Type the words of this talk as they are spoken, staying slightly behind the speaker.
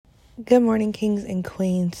Good morning, kings and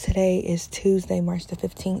queens. Today is Tuesday, March the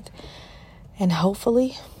 15th, and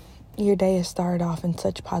hopefully your day has started off in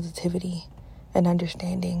such positivity and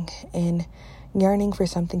understanding and yearning for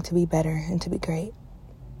something to be better and to be great.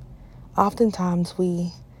 Oftentimes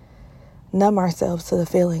we numb ourselves to the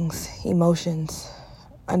feelings, emotions,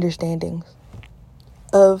 understandings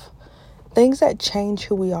of things that change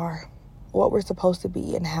who we are, what we're supposed to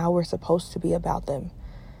be, and how we're supposed to be about them.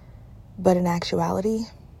 But in actuality,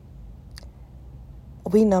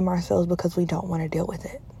 we numb ourselves because we don't want to deal with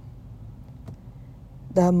it.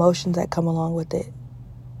 The emotions that come along with it,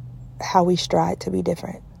 how we strive to be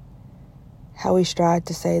different, how we strive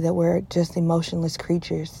to say that we're just emotionless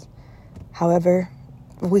creatures. However,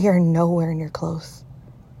 we are nowhere near close.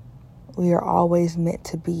 We are always meant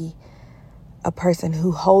to be a person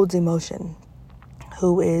who holds emotion,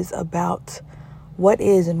 who is about what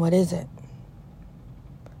is and what isn't.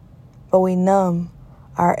 But we numb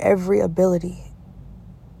our every ability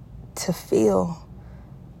to feel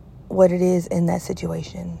what it is in that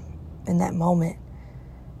situation, in that moment,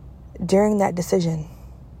 during that decision.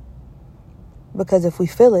 Because if we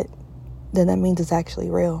feel it, then that means it's actually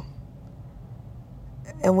real.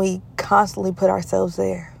 And we constantly put ourselves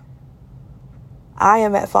there. I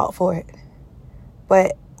am at fault for it.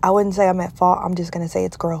 But I wouldn't say I'm at fault. I'm just going to say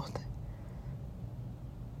it's growth.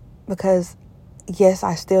 Because, yes,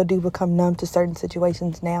 I still do become numb to certain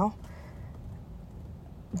situations now.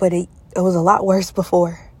 But it was a lot worse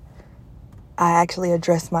before I actually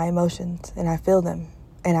address my emotions and I feel them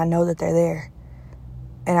and I know that they're there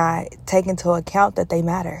and I take into account that they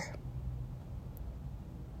matter.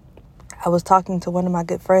 I was talking to one of my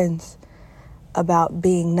good friends about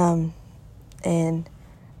being numb and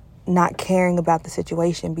not caring about the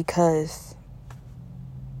situation because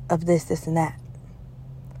of this, and that.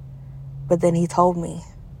 But then he told me,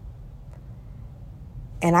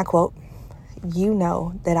 and I quote, "You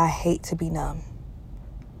know that I hate to be numb,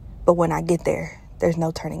 but when I get there, there's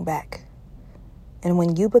no turning back. And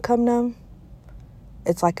when you become numb,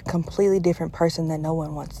 it's like a completely different person that no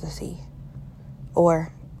one wants to see,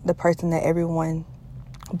 or the person that everyone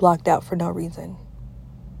blocked out for no reason.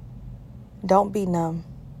 Don't be numb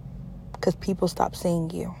because people stop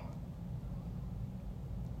seeing you."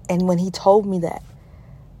 And when he told me that,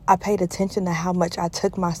 I paid attention to how much I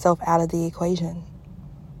took myself out of the equation.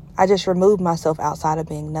 I just removed myself outside of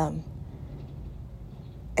being numb.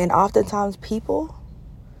 And oftentimes people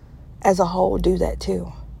as a whole do that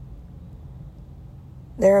too.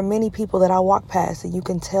 There are many people that I walk past and you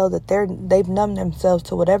can tell that they've numbed themselves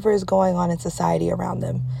to whatever is going on in society around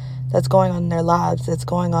them, that's going on in their lives, that's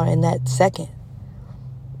going on in that second.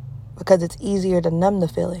 Because it's easier to numb the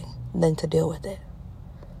feeling than to deal with it.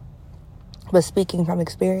 But speaking from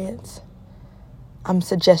experience, I'm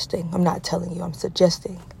suggesting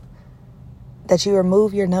that you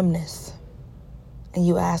remove your numbness and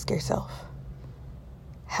you ask yourself,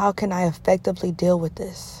 how can I effectively deal with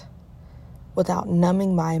this without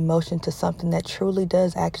numbing my emotion to something that truly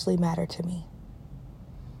does actually matter to me?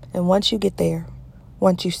 And once you get there,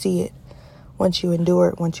 once you see it, once you endure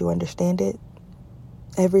it, once you understand it,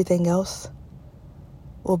 everything else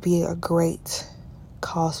will be a great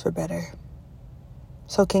cause for better.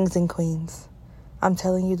 So kings and queens, I'm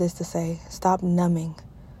telling you this to say, stop numbing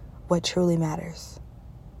what truly matters.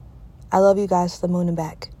 I love you guys to the moon and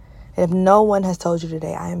back. And if no one has told you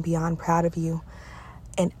today, I am beyond proud of you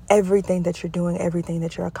and everything that you're doing, everything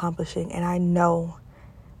that you're accomplishing. And I know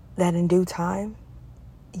that in due time,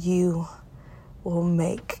 you will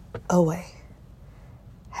make a way.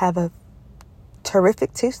 Have a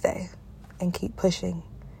terrific Tuesday and keep pushing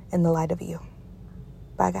in the light of you.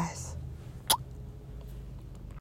 Bye, guys.